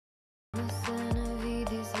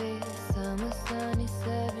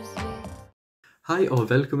Hej og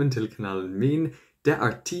velkommen til kanalen min. Det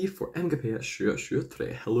er tid for MGP 2023.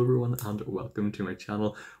 Hello everyone and welcome to my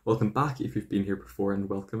channel. Welcome back if you've been here before, and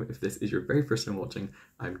welcome if this is your very first time watching.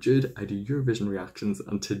 I'm Jude, I do Eurovision reactions,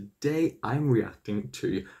 and today I'm reacting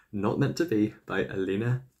to Not Meant to Be by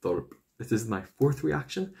Eline Thorp. This is my fourth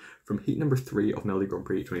reaction from heat number 3 of Melodi Grand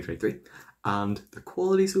Prix 2023, and the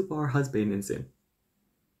quality so far has been insane.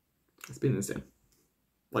 It's been insane.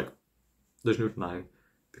 Like, there's no denying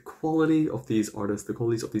the quality of these artists, the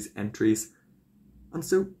qualities of these entries. And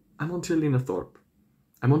so I'm on to Eline Thorp.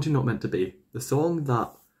 I'm on to Not Meant to Be, the song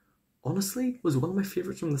that honestly was one of my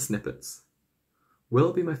favourites from the snippets. Will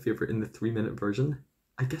it be my favourite in the 3-minute version?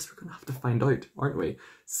 I guess we're gonna have to find out, aren't we?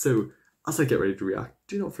 So as I get ready to react,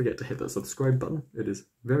 do not forget to hit that subscribe button, it is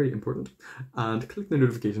very important, and click the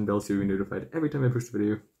notification bell so you'll be notified every time I post a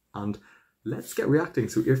video, and let's get reacting.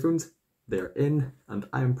 So earphones, they're in, and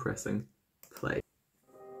I am pressing play.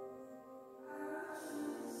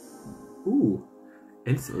 Ooh,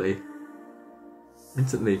 instantly.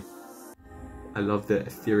 I love the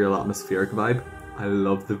ethereal atmospheric vibe. I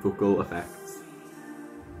love the vocal effects.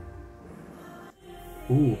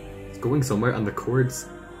 Ooh, it's going somewhere, and the chords,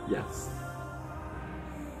 yes.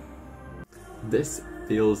 This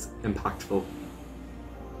feels impactful.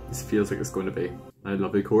 This feels like it's going to be a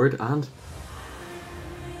lovely chord, and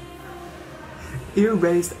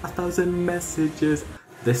erased 1,000 messages.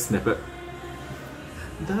 This snippet.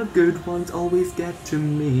 The good ones always get to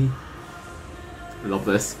me. Love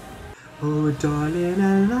this. Oh darling,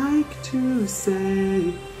 I like to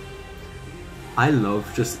say. I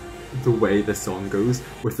love just the way the song goes,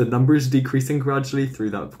 with the numbers decreasing gradually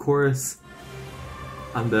through that chorus.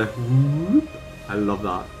 And the whoop. I love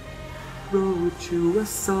that. Wrote you a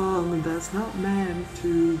song that's not meant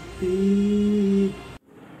to be.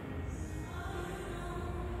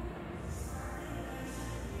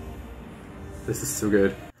 This is so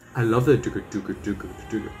good. I love the dooga,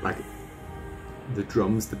 like the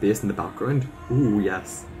drums, the bass in the background. Ooh,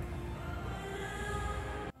 yes.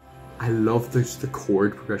 I love the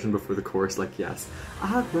chord progression before the chorus, like, yes.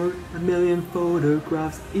 I wrote 1,000,000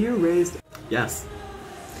 photographs, erased, yes.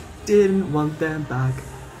 Didn't want them back.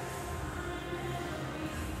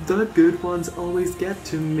 The good ones always get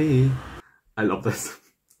to me. I love this.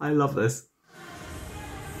 I love this.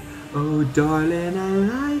 Oh darling, I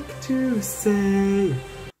like to say.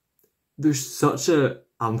 There's such a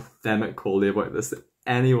anthemic quality about this that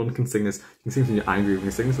anyone can sing this. You can sing this when you're angry, you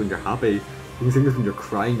can sing this when you're happy, you can sing this when you're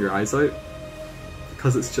crying your eyes out,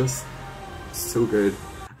 because it's just so good.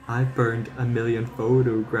 I burned 1,000,000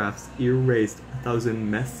 photographs, erased 1,000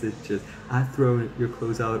 messages, I've thrown your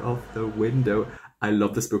clothes out of the window. I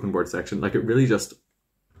love the spoken word section, like it really just,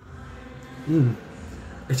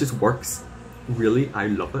 it just works. Really, I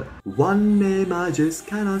love it. One name I just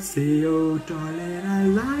cannot see, oh darling, I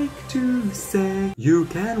like to say. You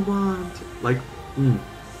can want, like,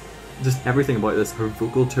 just everything about this. Her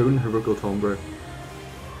vocal tone, her vocal timbre.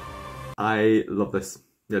 I love this.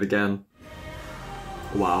 Yet again.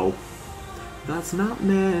 Wow. That's not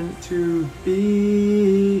meant to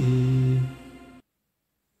be.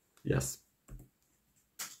 Yes.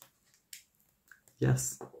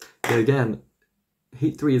 Yes. Yet again.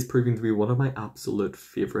 Heat 3 is proving to be one of my absolute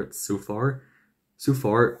favourites so far. So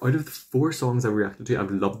far, out of the 4 songs I've reacted to,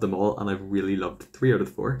 I've loved them all, and I've really loved 3 out of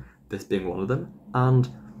the 4, this being one of them. And,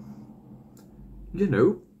 you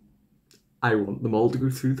know, I want them all to go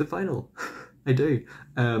through the final. I do.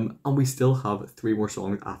 And we still have 3 more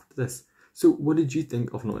songs after this. So what did you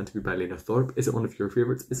think of Not Meant to Be by Eline Thorp? Is it one of your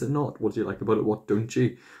favourites? Is it not? What do you like about it? What don't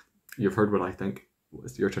you? You've heard what I think.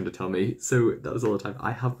 It's your turn to tell me. So that is all the time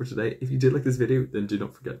I have for today. If you did like this video, then do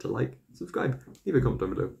not forget to like, subscribe, leave a comment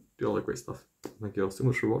down below, do all that great stuff. Thank you all so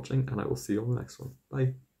much for watching, and I will see you on the next one.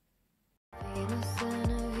 Bye.